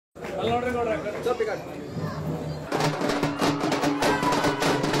This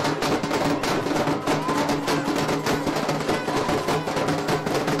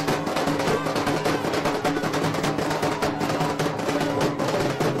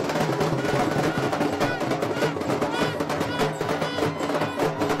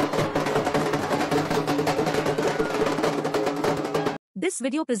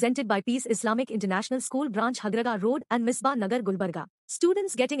video presented by Peace Islamic International School Branch Hadgilharuti Road and Misbah Nagar Gulbarga.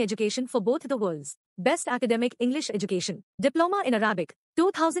 Students getting education for both the worlds. Best academic English education. Diploma in Arabic.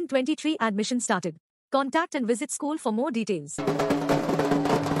 2023 admission started. Contact and visit school for more details.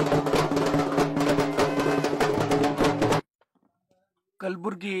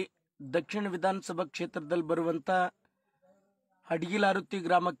 Kalaburagi ದಕ್ಷಿಣ ವಿಧಾನಸಭಾ ಕ್ಷೇತ್ರದಲ್ಲಿ ಬರುವಂತ ಹಡ್ಗಿಲಾರುತಿ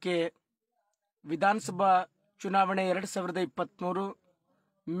ಗ್ರಾಮಕ್ಕೆ ವಿಧಾನಸಭಾ ಚುನಾವಣೆ 2023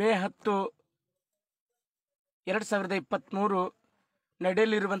 ಮೇ 10, 2023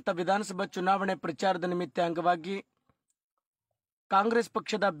 ನಡೆಯಲಿರುವಂಥ ವಿಧಾನಸಭಾ ಚುನಾವಣೆ ಪ್ರಚಾರದ ನಿಮಿತ್ತ ಅಂಗವಾಗಿ ಕಾಂಗ್ರೆಸ್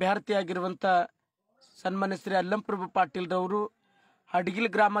ಪಕ್ಷದ ಅಭ್ಯರ್ಥಿಯಾಗಿರುವಂಥ ಸನ್ಮಾನ್ಯ ಶ್ರೀ ಅಲ್ಲಂಪ್ರಭು ಪಾಟೀಲ್ ರವರು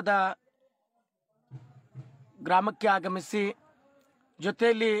ಹಡ್ಗಿಲ್ ಗ್ರಾಮಕ್ಕೆ ಆಗಮಿಸಿ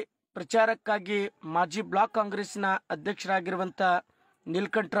ಜೊತೆಯಲ್ಲಿ ಪ್ರಚಾರಕ್ಕಾಗಿ ಮಾಜಿ ಬ್ಲಾಕ್ ಕಾಂಗ್ರೆಸ್ನ ಅಧ್ಯಕ್ಷರಾಗಿರುವಂಥ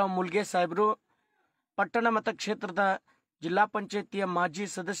ನೀಲಕಂಠರಾವ್ ಮುಲ್ಗೆ ಸಾಹೇಬರು, ಪಟ್ಟಣ ಮತಕ್ಷೇತ್ರದ ಜಿಲ್ಲಾ ಪಂಚಾಯತಿಯ ಮಾಜಿ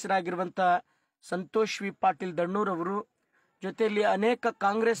ಸದಸ್ಯರಾಗಿರುವಂಥ ಸಂತೋಷ್ ವಿ ಪಾಟೀಲ್ ದಣ್ಣೂರ್ ಅವರು, ಜೊತೆಯಲ್ಲಿ ಅನೇಕ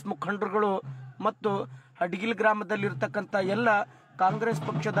ಕಾಂಗ್ರೆಸ್ ಮುಖಂಡರುಗಳು ಮತ್ತು ಹಡ್ಗಿಲ್ ಗ್ರಾಮದಲ್ಲಿರ್ತಕ್ಕಂಥ ಎಲ್ಲ ಕಾಂಗ್ರೆಸ್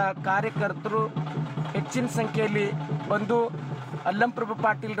ಪಕ್ಷದ ಕಾರ್ಯಕರ್ತರು ಹೆಚ್ಚಿನ ಸಂಖ್ಯೆಯಲ್ಲಿ ಬಂದು ಅಲ್ಲಂಪ್ರಭು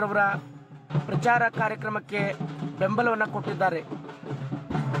ಪಾಟೀಲ್ ರವರ ಪ್ರಚಾರ ಕಾರ್ಯಕ್ರಮಕ್ಕೆ ಬೆಂಬಲವನ್ನು ಕೊಟ್ಟಿದ್ದಾರೆ.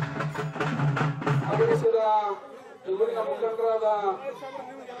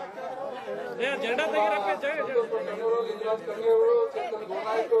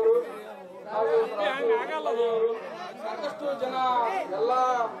 ಸಾಕಷ್ಟು ಜನ ಎಲ್ಲ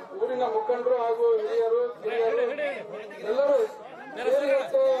ಊರಿನ ಮುಖಂಡರು ಹಾಗೂ ಹಿರಿಯರು ಎಲ್ಲರೂ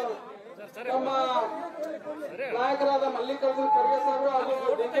ನಮ್ಮ ನಾಯಕರಾದ ಮಲ್ಲಿಕಾರ್ಜುನ ಖರ್ಗೆ ಸಾಹೇಬರು ಹಾಗೂ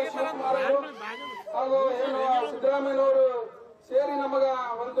ಡಿ ಕೆ ಶಿವಕುಮಾರ್ ಅವರು ಹಾಗೂ ಏನು ಸಿದ್ದರಾಮಯ್ಯನವರು ಸೇರಿ ನಮಗ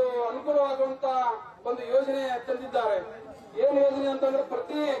ಒಂದು ಅನುಕೂಲವಾಗುವಂತ ಒಂದು ಯೋಜನೆ ತಂದಿದ್ದಾರೆ. ಏನ್ ಯೋಜನೆ ಅಂತಂದ್ರೆ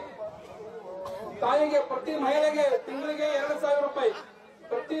ಪ್ರತಿ ತಾಯಿಗೆ, ಪ್ರತಿ ಮಹಿಳೆಗೆ ತಿಂಗಳಿಗೆ 2,000 ರೂಪಾಯಿ,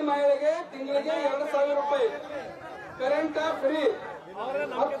 ಪ್ರತಿ ಮಹಿಳೆಗೆ ತಿಂಗಳಿಗೆ 2,000 ರೂಪಾಯಿ ಕರೆಂಟ್ ಫ್ರೀ,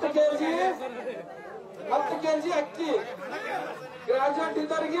 10 ಕೆಜಿ ಅಕ್ಕಿ, ಗ್ರಾಜುಯೇಟ್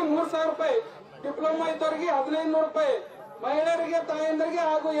ಇದ್ದವರಿಗೆ 3,000 ರೂಪಾಯಿ, ಡಿಪ್ಲೊಮಾ ಇದ್ದವರಿಗೆ 1,500 ರೂಪಾಯಿ, ಮಹಿಳೆಯರಿಗೆ ತಾಯಂದರಿಗೆ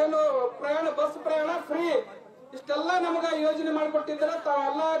ಹಾಗೂ ಏನು ಪ್ರಯಾಣ ಬಸ್ ಪ್ರಯಾಣ ಫ್ರೀ. ಇಷ್ಟೆಲ್ಲ ನಮಗ ಯೋಜನೆ ಮಾಡಿಕೊಟ್ಟಿದ್ರೆ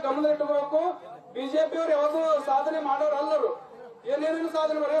ತಾವೆಲ್ಲ ಗಮನದಲ್ಲಿಟ್ಟಬೇಕು. ಬಿಜೆಪಿಯವರು ಯಾವುದು ಸಾಧನೆ ಮಾಡೋರಲ್ಲರು, ಏನೇನೇನು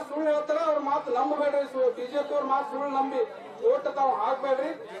ಸಾಧನೆ ಮಾಡ್ಯಾರ ಸುಳ್ಳು ಹೇಳ್ತಾರ, ಅವ್ರ ಮಾತು ನಂಬಬೇಡ್ರಿ. ಬಿಜೆಪಿ ಅವ್ರ ಮಾತು ಸುಳ್ಳು ನಂಬಿ ಓಟ್ ತಾವು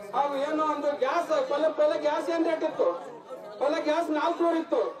ಹಾಕ್ಬೇಡ್ರಿ. ಹಾಗೂ ಏನು ಒಂದು ಗ್ಯಾಸ್, ಪಹಲೆ ಗ್ಯಾಸ್ ಏನ್ ರೇಟ್ ಇತ್ತು? ಪಹಲೆ ಗ್ಯಾಸ್ 400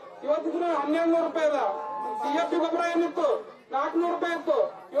 ಇತ್ತು, ಇವತ್ತಿನ 1,200 ರೂಪಾಯಿ ಅದ. CFP ಗೊಬ್ಬರ ಏನಿತ್ತು 400 ರೂಪಾಯಿ ಇತ್ತು,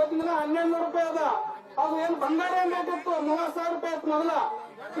 ಇವತ್ತಿನ 1,200 ರೂಪಾಯಿ ಅದ. ಹಾಗೂ ಏನು ಬಂಗಾರ ಏನ್ ರೇಟ್ ಇತ್ತು? 30,000 ರೂಪಾಯಿ ಇತ್ತು ಮೊದಲ.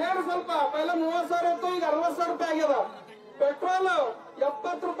 ಕೇಳಿ ಸ್ವಲ್ಪ, ಪಹಲೆ 30,000 ಇತ್ತು, ಈಗ 60,000 ರೂಪಾಯಿ ಆಗ್ಯದ. ಪೆಟ್ರೋಲ್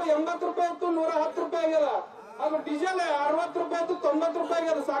 70 ರೂಪಾಯಿ 80 ರೂಪಾಯಿ ಇತ್ತು, 110 ರೂಪಾಯಿ ಆಗ್ಯದ. ಹಾಗೂ ಡೀಸೆಲ್ 60 ರೂಪಾಯಿ ಇತ್ತು, 90 ರೂಪಾಯಿ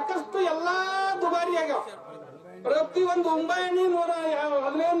ಆಗ್ಯದ. ಸಾಕಷ್ಟು ಎಲ್ಲಾ ದುಬಾರಿ ಆಗ್ಯಾವ. ಪ್ರತಿ ಒಂದು ಉಂಬಾ ಎಣ್ಣೆ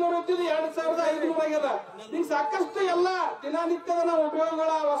 1,500 ಇತ್ತಿದ್ದು 2,500 ಆಗ್ಯದ. ಈಗ ಸಾಕಷ್ಟು ಎಲ್ಲಾ ದಿನನಿತ್ಯದ ನಾವು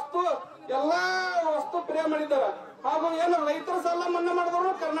ಉಪಯೋಗಗಳ ವಸ್ತು ಎಲ್ಲಾ ವಸ್ತು ಪ್ರೇ ಮಾಡಿದ್ದಾರೆ. ಹಾಗೂ ಏನು ರೈತರ ಸಾಲ ಮನ್ನಾ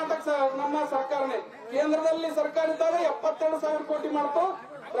ಮಾಡಿದವರು ಕರ್ನಾಟಕ ನಮ್ಮ ಸರ್ಕಾರನೇ. ಕೇಂದ್ರದಲ್ಲಿ ಸರ್ಕಾರ ಇದ್ದಾಗ 72,000 ಕೋಟಿ ಮಾಡ್ತು,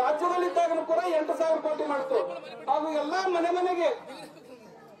 ರಾಜ್ಯದಲ್ಲಿ ಇದ್ದಾಗ ಕೂಡ 8,000 ಕೋಟಿ ಮಾಡ್ತು. ಹಾಗೂ ಎಲ್ಲಾ ಮನೆಗೆ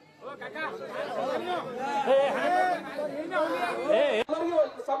ಎಲ್ಲರಿಗೂ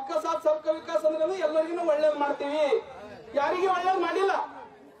ಸಬ್ಕಾ ಸಾಥ್ ಸಬ್ಕಾ ವಿಕಾಸ್ ಅಂದ್ರೆ ಎಲ್ಲರಿಗೂ ಒಳ್ಳೇದ್ ಮಾಡ್ತೀವಿ. ಯಾರಿಗೆ ಒಳ್ಳೇದ್ ಮಾಡಿಲ್ಲ,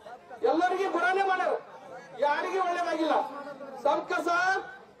 ಎಲ್ಲರಿಗೆ ಗುರಾನೇ ಮಾಡ್ಯಾರ, ಯಾರಿಗೆ ಒಳ್ಳೇದಾಗಿಲ್ಲ. ಸಬ್ಕಾ ಸಾಥ್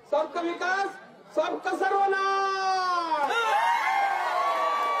ಸಬ್ಕಾ ವಿಕಾಸ್ ಸಬ್ಕಾ ಸರ್ವನಾಶ,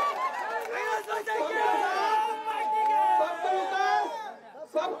 ಸಬ್ಕಾ ವಿಕಾಸ್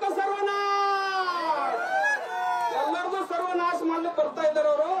ಸಬ್ಕಾ ಸರ್ವನಾಶ. ಎಲ್ಲರಿಗೂ ಸರ್ವನಾಶ ಮಾಡ್ಲಿಕ್ಕೆ ಬರ್ತಾ ಇದ್ದಾರೆ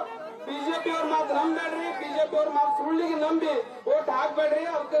ಅವರು. ಬಿಜೆಪಿ ಅವ್ರ ಮಾತು ನಂಬೇಡ್ರಿ, ಬಿಜೆಪಿ ಅವ್ರ ಮಾತು ಸುಳ್ಳಿಗೆ ನಂಬಿ ಓಟ್ ಹಾಕ್ಬೇಡ್ರಿ.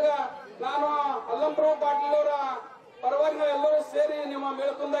 ಅದಕ್ಕೆ ನಾನು ಅಲ್ಲಂಪ್ರಭು ಪಾಟೀಲ್ ಅವರ ಪರವಾಗಿ ನಾವೆಲ್ಲರೂ ಸೇರಿ ನಿಮ್ಮ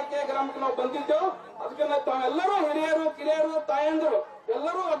ಮೇಲ್ಕುಂದಕ್ಕೆ ಗ್ರಾಮಕ್ಕೆ ನಾವು ಬಂದಿದ್ದೆವು. ಅದಕ್ಕೆ ತಾವೆಲ್ಲರೂ ಹಿರಿಯರು, ಕಿರಿಯರು, ತಾಯಂದರು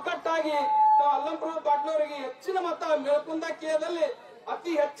ಎಲ್ಲರೂ ಒಗ್ಗಟ್ಟಾಗಿ ಅಲ್ಲಂಪ್ರಭು ಪಾಟೀಲ್ ಅವರಿಗೆ ಹೆಚ್ಚಿನ ಮತ ಮೇಲ್ಕುಂದಕ್ಕೆದಲ್ಲಿ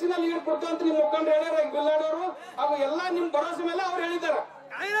ಅತಿ ಹೆಚ್ಚಿನ ಲೀಡ್ ಕೊಡ್ತು ಅಂತ ನಿಮ್ ಮುಖಂಡರು ಹೇಳ್ಯಾರ, ಬಿಲ್ಲಾಡೋರು. ಹಾಗೂ ಎಲ್ಲಾ ನಿಮ್ ಭರವಸೆ ಮೇಲೆ ಅವ್ರು ಹೇಳಿದ್ದಾರೆ.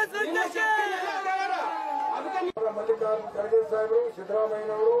 ಅದಕ್ಕೆ ಮಲ್ಲಿಕಾರ್ಜುನ ಖರ್ಗೆ ಸಾಹೇಬರು,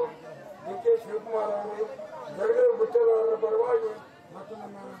 ಸಿದ್ದರಾಮಯ್ಯನವರು, ಡಿ ಕೆ ಶಿವಕುಮಾರ್ ಅವರು, ಜಗದೇವ ಗುತ್ತೇದಾರರ ಪರವಾಗಿ ಮತ್ತು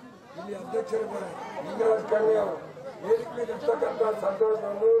ನಮ್ಮ ಇಲ್ಲಿ ಅಧ್ಯಕ್ಷರ ಲಿಂಗರಾಜ್ ಕರ್ಣಿ ಅವರು, ವೇದಿಕೆ ಮೇಲೆ ಇರ್ತಕ್ಕಂಥ ಸಂತೋಷ್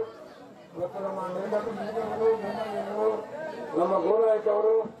ಅವರು ಮತ್ತು ನಮ್ಮ ನಿರ್ಮಲವರು, ನಮ್ಮ ಗೋನಾಯಕ್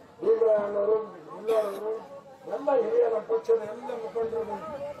ಅವರು, ಭೀಮರಾಯಣ್ಣವರು ಎಲ್ಲರೂ ಎಲ್ಲ ಹಿರಿಯ ನಮ್ಮ ಪಕ್ಷದ ಎಲ್ಲ ಮುಖಂಡರು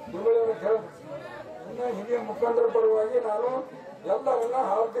ನಿಮ್ಮನ್ನು ಕೇಳಿದ್ರು. ಎಲ್ಲ ಹಿರಿಯ ಮುಖಂಡರ ಪರವಾಗಿ ನಾನು ಎಲ್ಲರನ್ನ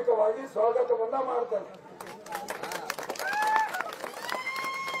ಹಾರ್ದಿಕವಾಗಿ ಸ್ವಾಗತವನ್ನ ಮಾಡ್ತೇನೆ.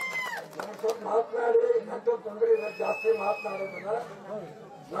 ನಾನು ಸ್ವಲ್ಪ ಮಾತನಾಡಿ ನಂತರ ತೊಂದರೆ ಇಲ್ಲ, ಜಾಸ್ತಿ ಮಾತನಾಡೋದಿಲ್ಲ.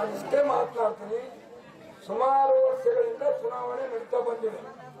 ನಾನು ಇಷ್ಟೇ ಮಾತನಾಡ್ತೀನಿ. ಸುಮಾರು ವರ್ಷಗಳಿಂದ ಚುನಾವಣೆ ನಡೀತಾ ಬಂದಿದೆ.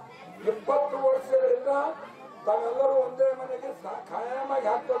 20 ವರ್ಷಗಳಿಂದ ತಾವೆಲ್ಲರೂ ಒಂದೇ ಮನೆಗೆ ಖಾಯಮಾಗಿ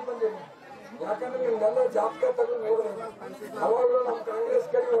ಹಾಕ್ಕೊಂಡು ಬಂದಿದೆ. ಯಾಕಂದ್ರೆ ನಿಮ್ಗೆಲ್ಲ ಜಾತಕ ತಗೊಂಡು ಹೋದ್ರೆ ಅವಾಗಲೂ ನಮ್ಮ ಕಾಂಗ್ರೆಸ್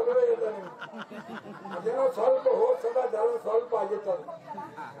ಕಡೆ ಹೋಗಲೇ ಇಲ್ಲ. ನೀವು ಅದೇನೋ ಸ್ವಲ್ಪ ಹೋದ್ಸಲ ಜನ ಸ್ವಲ್ಪ ಆಗಿತ್ತು. ಅದು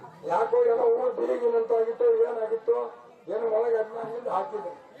ಯಾಕೋ ಏನೋ ಊರು ಬೀಗಿನಂತಾಗಿತ್ತು, ಏನಾಗಿತ್ತು ಏನೋ ಒಳಗೆ ಅಭಿಮಾನಿಯಿಂದ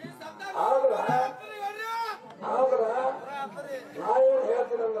ಹಾಕಿದ್ರು. ಆದ್ರ ನಾ ಏನ್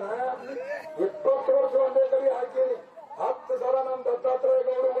ಹೇಳ್ತೀನಂದ್ರ 20 ವರ್ಷ ಒಂದೇ ಕಡೆ ಹಾಕಿರಿ. 10 ಸಲ ನಮ್ ದತ್ತಾತ್ರೇಯ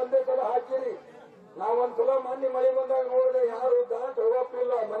ಗೌಡರು ಒಂದೇ ಸಲ ಹಾಕಿರಿ. ನಾವೊಂದ್ಸಲ ಮೊನ್ನೆ ಮಳೆ ಬಂದಾಗ ನೋಡಿದೆ, ಯಾರು ದಾಟ್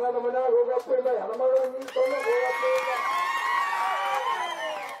ಹೋಗಪ್ಪಿಲ್ಲ, ಮನ್ಯಾಗ ಹೋಗಪ್ಪಿಲ್ಲ, ಹೆಣ್ಮಗಳು ನಿಂತ್ಕೊಂಡು ಹೋಗಪ್ಪಿಲ್ಲ.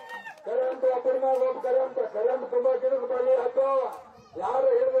 ಕರೆಂಟ್ ಒಬ್ಬರ ಮ್ಯಾಗ ಒಬ್ಬ ಕರೆಂಟ್ ತುಂಬಾ ಗಿಡದ ಬಳ್ಳಿ ಹಾಕೋ, ಯಾರು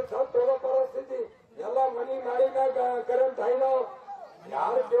ಹಿಡಿದು ಸತ್ತು ಹೋಗೋ ಪರಿಸ್ಥಿತಿ. ಎಲ್ಲ ಮನಿ ನಾಳಿ ಮ್ಯಾಗ ಕರೆಂಟ್ ಹೈನೋ,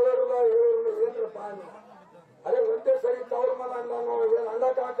 ಯಾರು ಕೇಳೋರಿಲ್ಲ ಏನ್ರಪ್ಪ. ಅದೇ ಒಂದೇ ಸರಿ ತವ್ರ ಮನ ಅಂದನು, ಏನ್ ಅಂಡ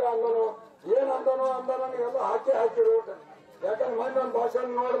ಕಾಕ ಅಂದನು, ಏನ್ ಅಂದನೋ ಎಲ್ಲ ಹಾಕಿರು. ಯಾಕಂದ್ರೆ ಮೊನ್ನೆ ನನ್ನ ಭಾಷಣ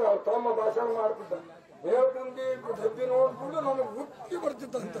ನೋಡಿದ, ಅವ್ರು ತಮ್ಮ ಭಾಷಣ ಮಾಡ್ತಿದ್ದ, ಮೇಲ್ಕುಂದಿ ಡಬ್ಬಿ ನೋಡ್ಕೊಂಡು ನಮಗೆ ಹುಚ್ಚಿ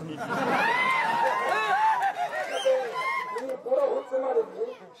ಬರ್ತಿತ್ತಂತ. ನೀವು ಪೂರ ಹುಚ್ಚು ಮಾಡಿದ್ವಿ,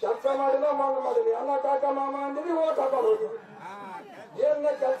 ಕೆಲಸ ಮಾಡಿಲ್ಲ, ಮಣ್ಣು ಮಾಡಿದ್ವಿ. ಅನ್ನ ಕಾಕ ಮಾಮ ಅಂದಿದ್ವಿ, ಓಟ್ ಹಾಕೊಂಡು ಹೋಗಿದ್ವಿ. ಏನ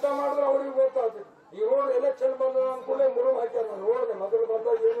ಕೆಲಸ ಮಾಡಿದ್ರೆ ಅವ್ರಿಗೆ ಗೊತ್ತಾಗ್ತದೆ. ಈ ನೋಡ್ರಿ ಎಲೆಕ್ಷನ್ ಬಂದ ಕೂಡ ಮುರುಮ್ ಹಾಕ್ಯಾರ. ನಾನು ನೋಡಿದೆ, ಮೊದಲು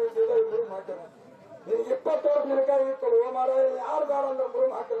ಬಂದಾಗ ಏನು ಇದ್ದಿಲ್ಲ, ಈ ಮುರುಮ್ ಹಾಕ್ಯಾರ. ನಿನ್ಗೆ 20 ವರ್ಷ ನಿನಕಾಗಿ ಇತ್ತು ಮಾರ, ಯಾರು ಬೇಡ ಅಂದ್ರೆ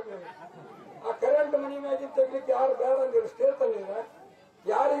ಮುರುಮ್ ಹಾಕಿರ್ ನೀವು. ಆ ಕರೆಂಟ್ ಮನಿ ಮ್ಯಾಗಿನ ತೆಗ್ಲಿಕ್ಕೆ ಯಾರು ಬೇಡ ಅಂದಿರು ಸ್ಟೇಟ್ ಅಂದಿರ.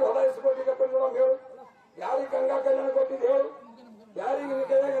 ಯಾರಿಗೆ ಹೊಲ ಇಸ್ಕೊಟ್ಟಿಗಪ್ಪ ನೋಡಮ್ ಹೇಳು, ಯಾರಿಗೆ ಗಂಗಾ ಕಲ್ಯಾಣ ಕೊಟ್ಟಿದ್ದು ಹೇಳು, ಯಾರಿಗೆ ನಿನ್ನ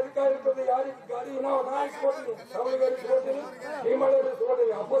ಕೈಯಾಗ ಅಧಿಕಾರ ಇರ್ತದೆ, ಯಾರಿಗೆ ಗಾಡಿ ನಾ ಇಸ್ಕೊಟ್ಟಿನಿ, ಸಾವಿಗೆ ಇಸ್ಕೊಟ್ಟಿನಿ, ಭೀಮಳೆ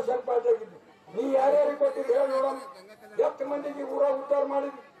ಇಸ್ಕೊಟ್ಟಿನಿ, ಅಪೋಸಿಷನ್ ಪಾರ್ಟಿ ಆಗಿದ್ವಿ. ನೀ ಯಾರ್ಯಾರಿಗೆ ಕೊಟ್ಟಿದ್ದು ಹೇಳಿ ನೋಡಮ್. 10 ಮಂದಿಗೆ ಊರಾಗ ಉದ್ದಾರ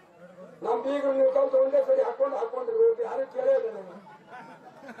ಮಾಡಿದ್ವಿ. ನಮ್ ಬೀಗರು ನೀವು ಕಲ್ತು ಒಂದೇ ಸರಿ ಹಾಕೊಂಡ್ರಿ ಯಾರು ಕೇಳೇ ಇಲ್ಲ.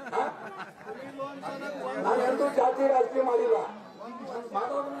 ನಾನು ಎಂದೂ ಜಾತಿ ರಾಜಕೀಯ ಮಾಡಿಲ್ಲ.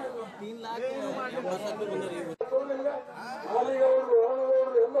 ಮಾಲಿಗೌಡ್ರು,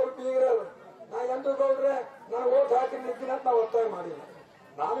 ಅರುಣಗೌಡ್ರು ಎಲ್ಲರೂ ಬೀಗರರು. ನಾ ಎಂದೂ ಗೌಡ್ರೆ ನಾನು ಓಟ್ ಹಾಕಿ ನಿಂತೀನಿ ಅಂತ ನಾವು ಒತ್ತಾಯ ಮಾಡಿಲ್ಲ.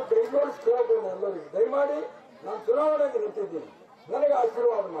 ನಾನು ಕೈ ಜೋಡಿಸಿ ಕೇಳ್ಬೋದು ಎಲ್ಲರಿಗೂ, ದಯಮಾಡಿ ನಾನು ಚುನಾವಣೆಗೆ ನಿಂತಿದ್ದೀನಿ, ನನಗೆ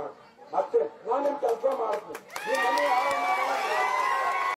ಆಶೀರ್ವಾದ ಮಾಡಿ. ಅಷ್ಟೇ, ನಾನು ನಿಮ್ ಕೆಲಸ ಮಾಡ್ತೀನಿ.